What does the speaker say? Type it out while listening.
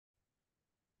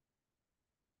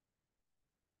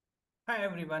Hi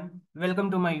everyone,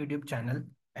 welcome to my YouTube channel.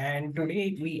 And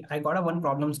today I got a one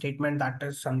problem statement that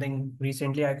is something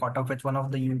recently I caught up with one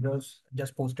of the users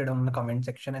just posted on the comment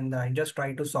section and I just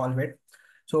tried to solve it.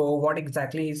 So what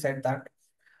exactly he said that?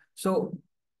 So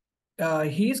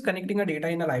he is connecting a data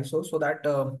in a live source so that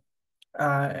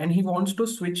and he wants to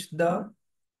switch the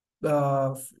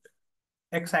uh,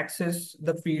 x-axis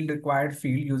the field required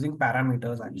field using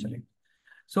parameters actually.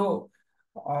 So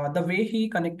the way he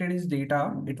connected his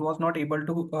data, it was not able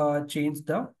to change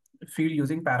the field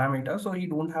using parameter. So he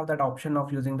don't have that option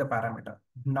of using the parameter.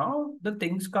 Now the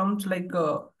things comes like,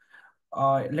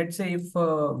 let's say if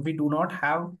we do not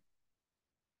have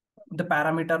the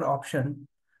parameter option,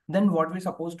 then what we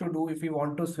supposed to do if we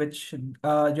want to switch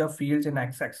your fields in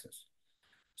x-axis?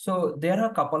 So there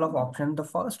are a couple of options. The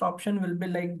first option will be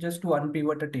like just to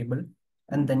unpivot a table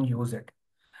and then use it,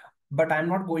 but I'm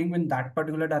not going in that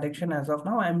particular direction as of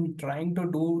now. I'm trying to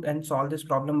do and solve this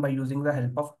problem by using the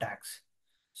help of DAX.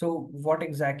 So what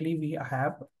exactly we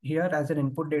have here as an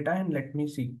input data, and let me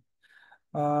see.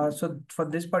 So for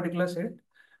this particular set,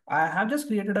 I have just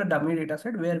created a dummy data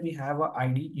set where we have a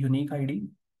ID, unique ID,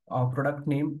 product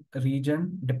name,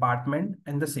 region, department,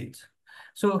 and the sales.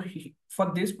 So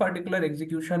for this particular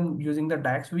execution using the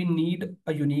DAX, we need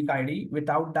a unique ID.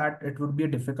 Without that, it would be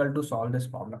difficult to solve this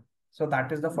problem. So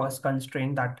that is the first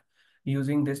constraint that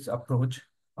using this approach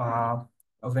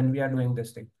when we are doing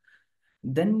this thing.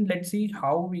 Then let's see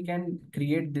how we can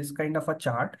create this kind of a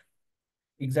chart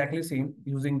exactly same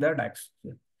using the DAX.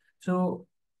 So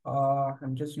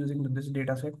I'm just using this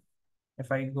data set.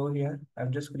 If I go here,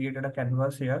 I've just created a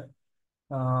canvas here.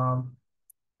 Um,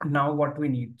 Now what we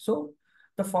need. So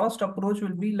the first approach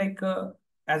will be like,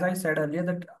 as I said earlier,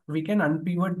 that we can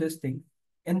unpivot this thing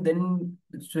and then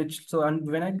switch. So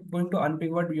when I'm going to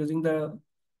unpivot using the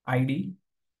ID,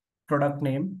 product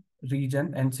name,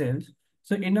 region, and sales.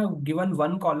 So in a given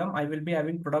one column, I will be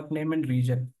having product name and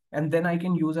region, and then I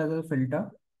can use as a filter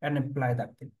and apply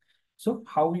that thing. So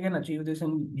how we can achieve this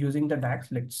in using the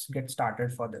DAX? Let's get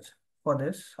started for this. For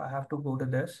this, I have to go to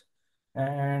this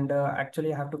and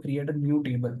actually I have to create a new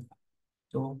table.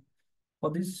 So for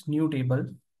this new table,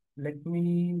 let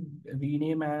me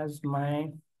rename as my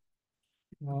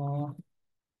uh,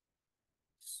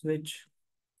 switch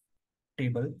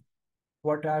table.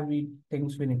 What are we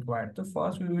things we require? So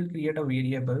first we will create a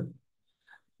variable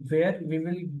where we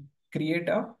will create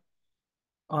a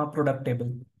product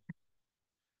table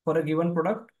for a given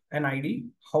product, an ID,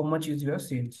 how much is your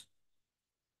sales.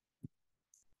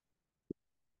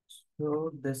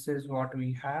 So this is what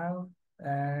we have,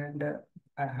 and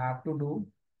I have to do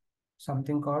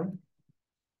something called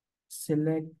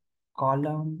select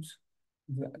columns.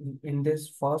 In this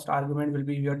first argument will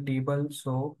be your table.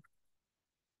 So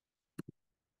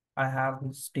I have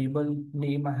this table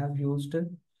name I have used,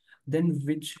 then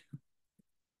which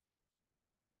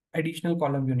additional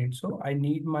column you need. So I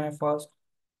need my first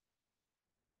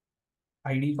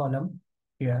ID column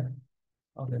here.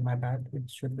 Okay, my bad. It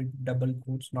should be double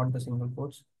quotes, not the single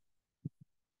quotes.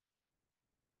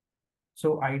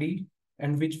 So ID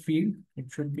and which field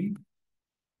it should be.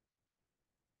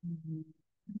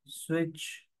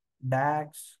 Switch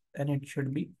DAX and it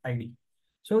should be ID.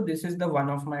 So this is the one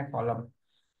of my column.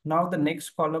 Now the next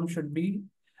column should be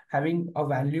having a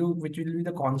value which will be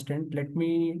the constant. Let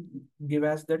me give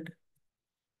as that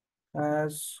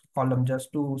as column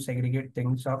just to segregate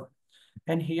things up.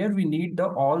 And here we need the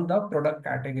all the product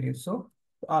categories. So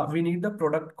we need the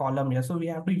product column here. So we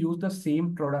have to use the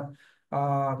same product,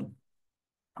 uh,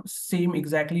 same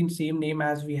exactly same name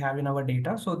as we have in our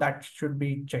data. So that should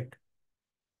be checked.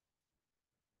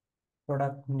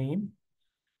 Product name,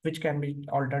 which can be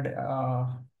altered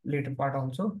later part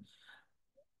also.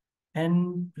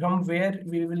 And from where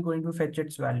we will going to fetch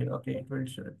its value. Okay, it will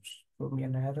show me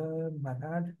an error, my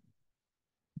bad.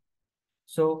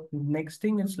 So next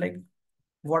thing is like,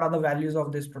 what are the values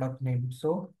of this product name?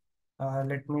 So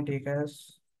let me take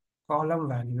as column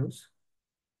values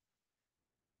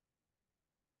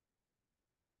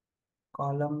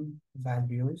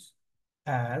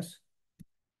as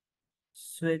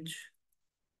switch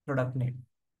product name.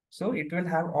 So it will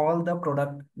have all the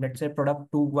product, let's say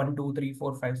product 2, 1, 2, 3,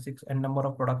 4, 5, 6, and number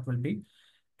of product will be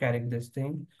carrying this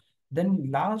thing. Then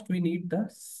last we need the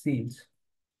sales.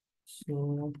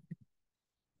 So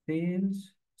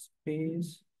sales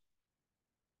space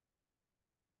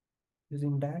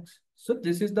using DAX. So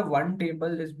this is the one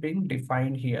table is being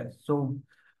defined here. So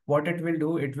what it will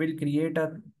do, it will create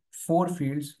a 4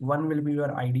 fields. One will be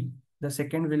your ID. The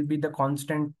second will be the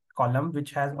constant column,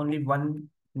 which has only one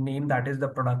name, that is the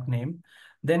product name.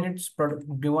 Then it's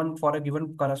given for a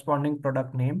given corresponding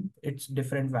product name, it's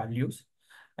different values.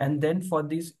 And then for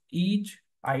this each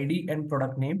ID and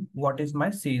product name, what is my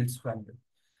sales value?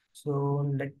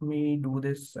 So let me do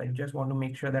this. I just want to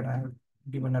make sure that I have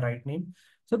given a right name.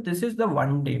 So this is the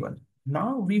one table.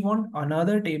 Now we want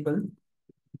another table,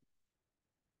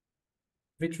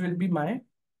 which will be my,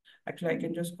 actually I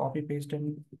can just copy paste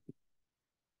and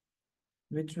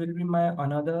which will be my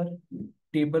another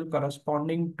table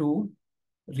corresponding to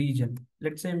region.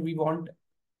 Let's say we want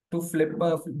to flip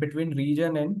between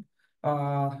region and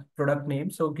product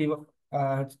name. So give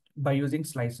by using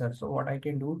slicer. So what I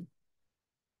can do,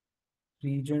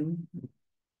 region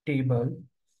table,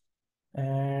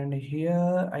 and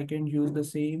here I can use the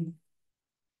same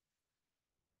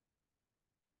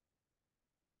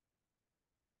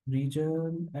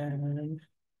region, and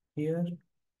here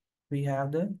we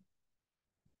have the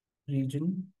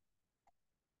region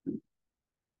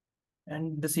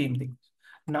and the same thing.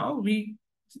 Now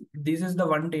this is the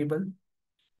one table.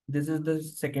 This is the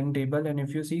second table, and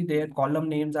if you see their column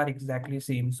names are exactly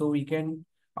same. So we can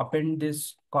append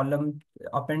this column,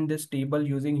 append this table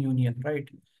using union, right?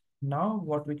 Now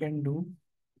what we can do,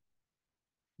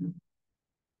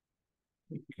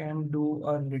 we can do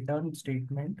a return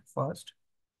statement first,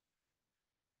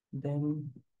 then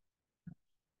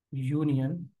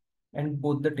union, and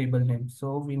both the table names.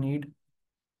 So we need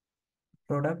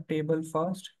product table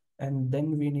first, and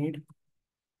then we need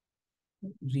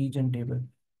region table.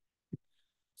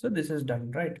 So this is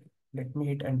done, right? Let me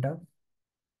hit enter.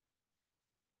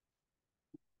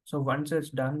 So once it's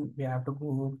done, we have to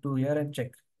go to here and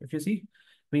check. If you see,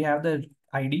 we have the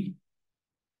ID.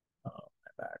 My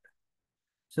bad.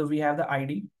 So we have the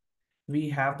ID, we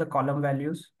have the column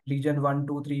values, region 1,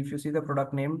 2, 3. If you see the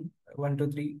product name 1,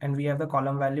 2, 3, and we have the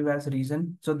column value as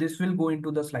region. So this will go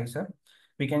into the slicer.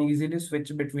 We can easily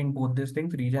switch between both these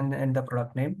things, region and the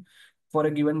product name. For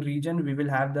a given region, we will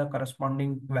have the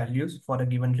corresponding values for a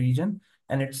given region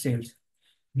and its sales.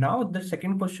 Now the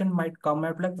second question might come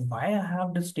up like, why I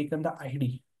have just taken the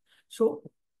ID? So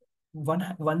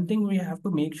one thing we have to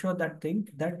make sure that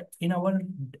in our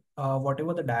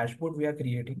whatever the dashboard we are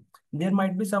creating, there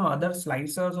might be some other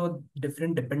slicers or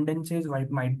different dependencies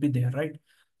might be there, right?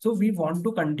 So we want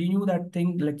to continue that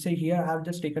thing. Let's say here I have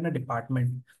just taken a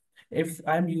department. If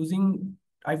I'm using,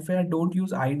 if I don't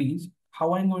use IDs,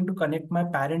 how I'm going to connect my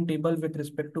parent table with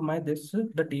respect to my this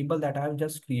the table that I have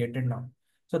just created now?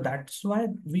 So that's why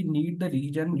we need the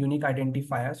region unique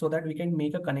identifier so that we can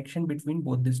make a connection between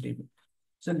both these tables.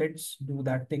 So let's do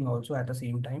that thing also at the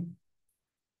same time.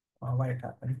 Why it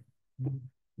happened?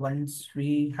 Once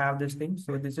we have this thing,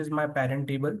 so this is my parent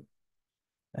table.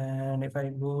 And if I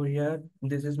go here,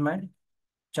 this is my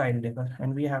child table.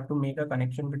 And we have to make a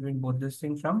connection between both this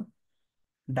thing from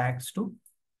DAX to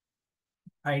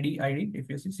ID. If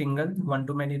you see single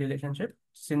one-to-many relationship,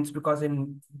 since because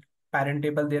in parent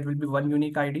table there will be one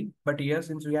unique ID, but here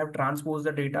since we have transposed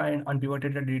the data and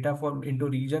unpivoted the data from into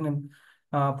region and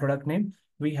product name,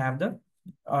 we have the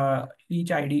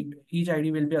each ID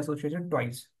will be associated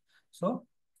twice. So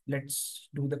let's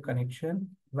do the connection.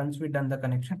 Once we done the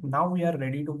connection, now we are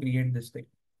ready to create this thing.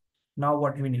 Now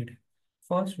what we need?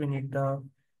 First, we need the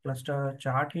cluster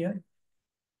chart here.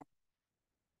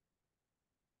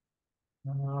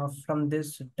 From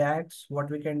this DAX, what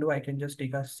we can do, I can just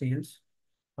take a sales.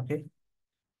 Okay.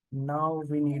 Now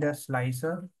we need a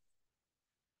slicer,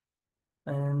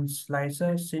 and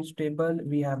slicer stitch table,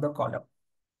 we have the column,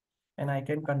 and I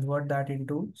can convert that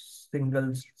into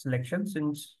single selection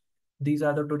since these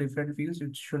are the two different fields.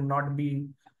 It should not be,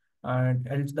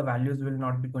 else the values will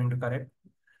not be going to correct.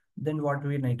 Then what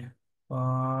we need?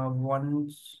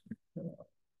 Once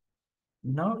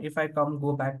Now if I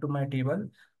go back to my table,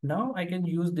 now I can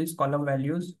use these column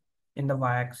values in the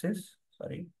y-axis.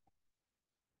 Sorry,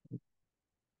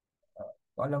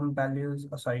 column values.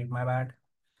 Sorry, my bad.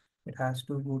 It has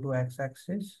to go to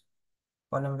x-axis,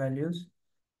 column values,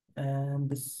 and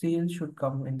the sales should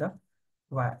come in the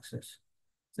y-axis.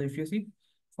 So if you see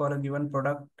for a given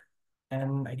product,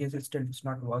 and I guess it's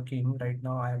not working right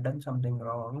now. I have done something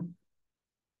wrong.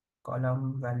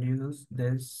 Column values,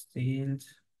 this sales,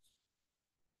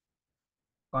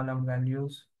 column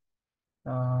values.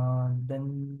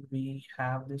 Then we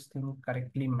have this thing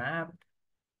correctly mapped.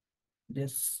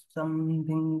 There's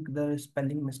something, the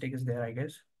spelling mistake is there, I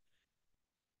guess.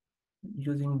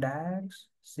 Using DAX,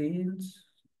 sales.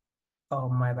 Oh,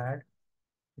 my bad.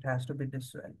 It has to be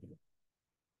this value.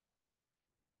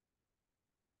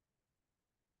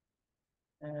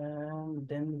 And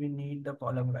then we need the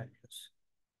column values.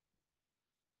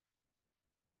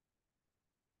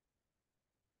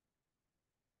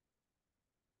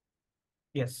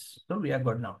 Yes, so we are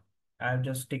good now. I've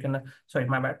just taken a, sorry,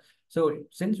 my bad. So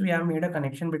since we have made a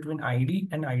connection between ID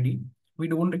and ID, we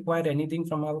don't require anything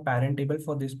from our parent table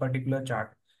for this particular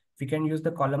chart. We can use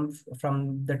the column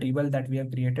from the table that we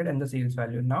have created and the sales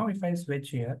value. Now, if I switch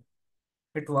here,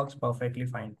 it works perfectly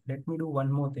fine. Let me do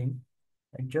one more thing.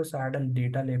 I just add a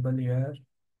data label here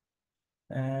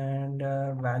and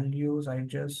values. I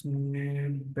just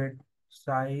need bit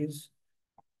size,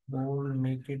 bold,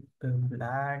 make it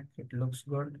black. It looks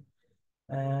good.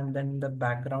 And then the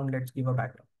background, let's give a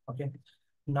background. Okay.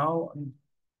 Now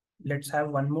let's have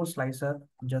one more slicer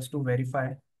just to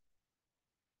verify.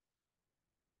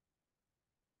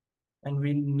 And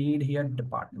we need here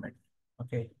department.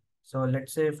 Okay. So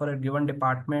let's say for a given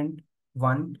department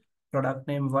one, product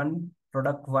name one,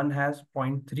 product one has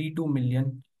 0.32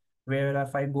 million, where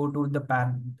if I go to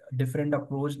the different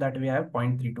approach that we have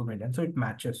 0.32 million. So it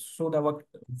matches. So the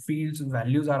fields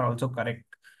values are also correct.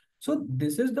 So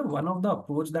this is the one of the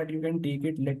approach that you can take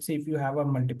it. Let's say if you have a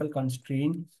multiple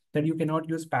constraint that you cannot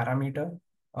use parameter,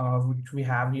 which we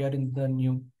have here in the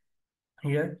new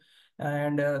here,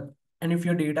 and uh, and if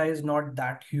your data is not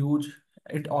that huge,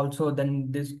 it also then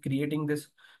this creating this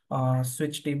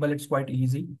switch table, it's quite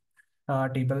easy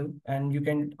table. And you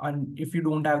can if you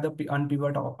don't have the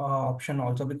unpivot option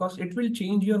also, because it will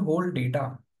change your whole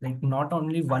data, like not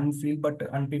only one field but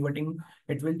unpivoting,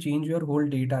 it will change your whole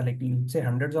data, like let's say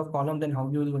hundreds of columns, then how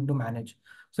you are going to manage.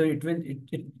 So it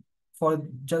for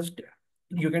just,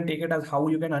 you can take it as how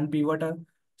you can unpivot a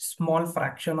small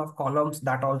fraction of columns.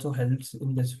 That also helps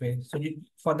in this way. So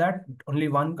for that, only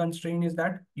one constraint is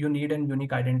that you need a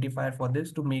unique identifier for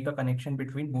this to make a connection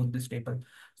between both this table.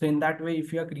 So in that way,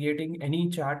 if you are creating any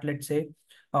chart, let's say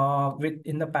with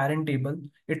in the parent table,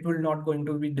 it will not going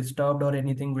to be disturbed or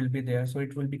anything will be there. So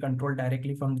it will be controlled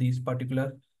directly from these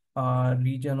particular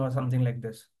region or something like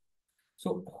this.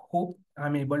 So hope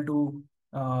I'm able to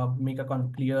make a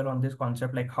clear on this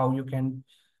concept, like how you can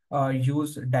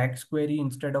use DAX query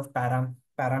instead of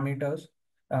parameters.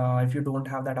 If you don't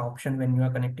have that option when you are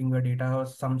connecting your data or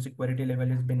some security level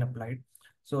has been applied.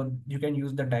 So you can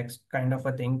use the DAX kind of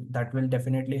a thing that will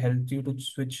definitely help you to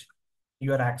switch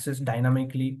your axis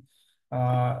dynamically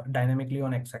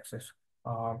on x-axis.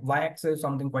 Y-axis is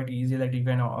something quite easy that you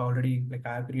can already, like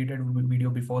I have created a video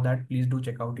before that. Please do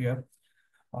check out here.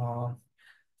 Uh,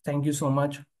 Thank you so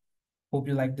much. Hope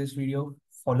you like this video.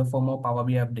 Follow for more Power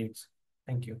BI updates.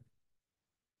 Thank you.